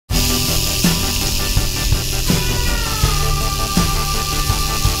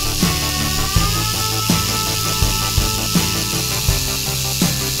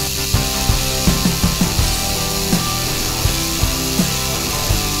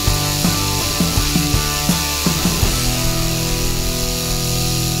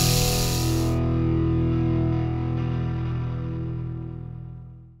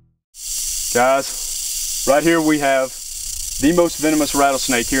Guys, right here we have the most venomous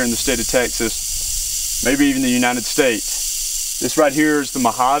rattlesnake here in the state of Texas, maybe even the United States. This right here is the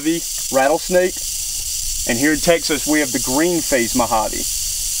Mojave Rattlesnake, and here in Texas we have the green phase Mojave.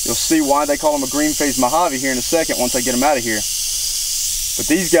 You'll see why they call them a green phase Mojave here in a second once I get them out of here.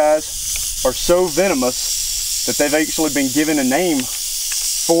 But these guys are so venomous that they've actually been given a name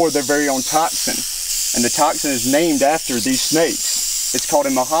for their very own toxin, and the toxin is named after these snakes. It's called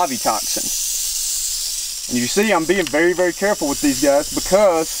a Mojave toxin. And you see I'm being very, very careful with these guys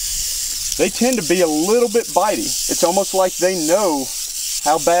because they tend to be a little bit bitey. It's almost like they know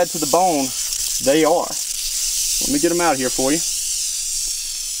how bad to the bone they are. Let me get them out here for you.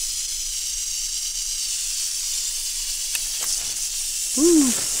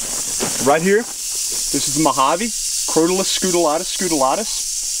 Woo. Right here, this is the Mojave, Crotalus,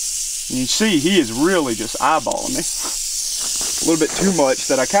 scutulatus. And you see he is really just eyeballing me. A little bit too much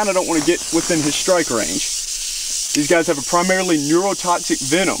that I kind of don't want to get within his strike range. These guys have a primarily neurotoxic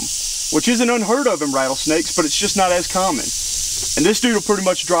venom, which isn't unheard of in rattlesnakes, but it's just not as common. And this dude will pretty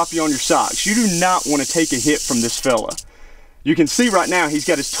much drop you on your socks. You do not want to take a hit from this fella. You can see right now he's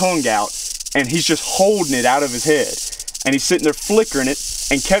got his tongue out and he's just holding it out of his head. And he's sitting there flickering it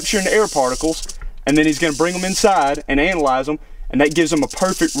and capturing air particles, and then he's going to bring them inside and analyze them, and that gives him a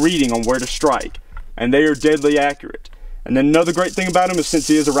perfect reading on where to strike. And they are deadly accurate. And then another great thing about him is since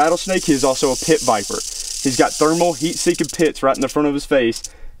he is a rattlesnake, he is also a pit viper. He's got thermal heat-seeking pits right in the front of his face,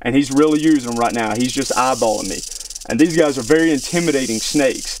 and he's really using them right now. He's just eyeballing me. And these guys are very intimidating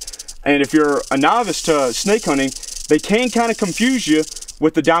snakes. And if you're a novice to snake hunting, they can kind of confuse you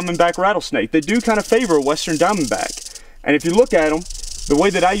with the diamondback rattlesnake. They do kind of favor a western diamondback. And if you look at them, the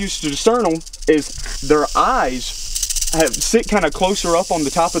way that I used to discern them is their eyes sit kind of closer up on the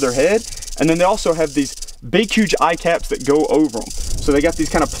top of their head, and then they also have these big huge eye caps that go over them. So they got these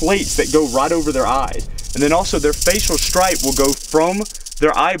kind of plates that go right over their eyes. And then also their facial stripe will go from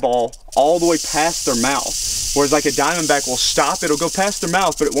their eyeball all the way past their mouth. Whereas like a diamondback will stop, it'll go past their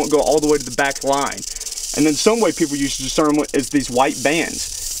mouth, but it won't go all the way to the back line. And then some way people used to discern them is these white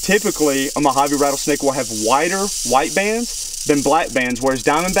bands. Typically, a Mojave rattlesnake will have wider white bands than black bands, whereas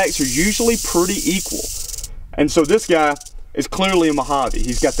diamondbacks are usually pretty equal. And so this guy is clearly a Mojave.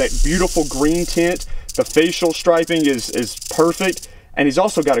 He's got that beautiful green tint. The facial striping is perfect. And he's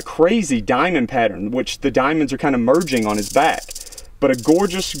also got a crazy diamond pattern, which the diamonds are kind of merging on his back. But a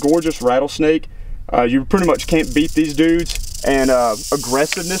gorgeous, gorgeous rattlesnake. You pretty much can't beat these dudes. And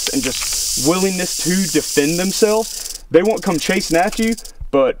aggressiveness and just willingness to defend themselves. They won't come chasing after you,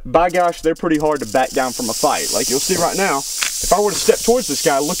 but by gosh, they're pretty hard to back down from a fight. Like you'll see right now, if I were to step towards this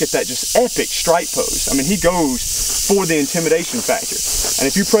guy, look at that just epic strike pose. I mean, he goes for the intimidation factor. And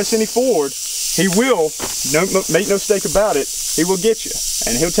if you press any forward, he will, make no mistake about it, he will get you.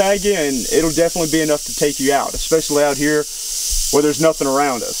 And he'll tag you, and it'll definitely be enough to take you out, especially out here where there's nothing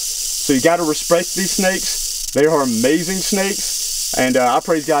around us. So you got to respect these snakes. They are amazing snakes. And I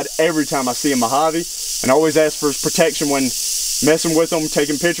praise God every time I see a Mojave. And I always ask for his protection when messing with them,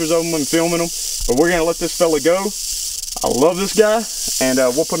 taking pictures of them and filming them. But we're going to let this fella go. I love this guy, and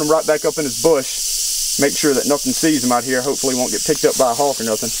we'll put him right back up in his bush. Make sure that nothing sees him out here. Hopefully he won't get picked up by a hawk or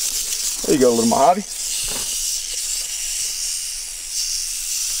nothing. There you go, little Mojave.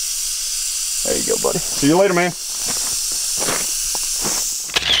 There you go, buddy. See you later, man.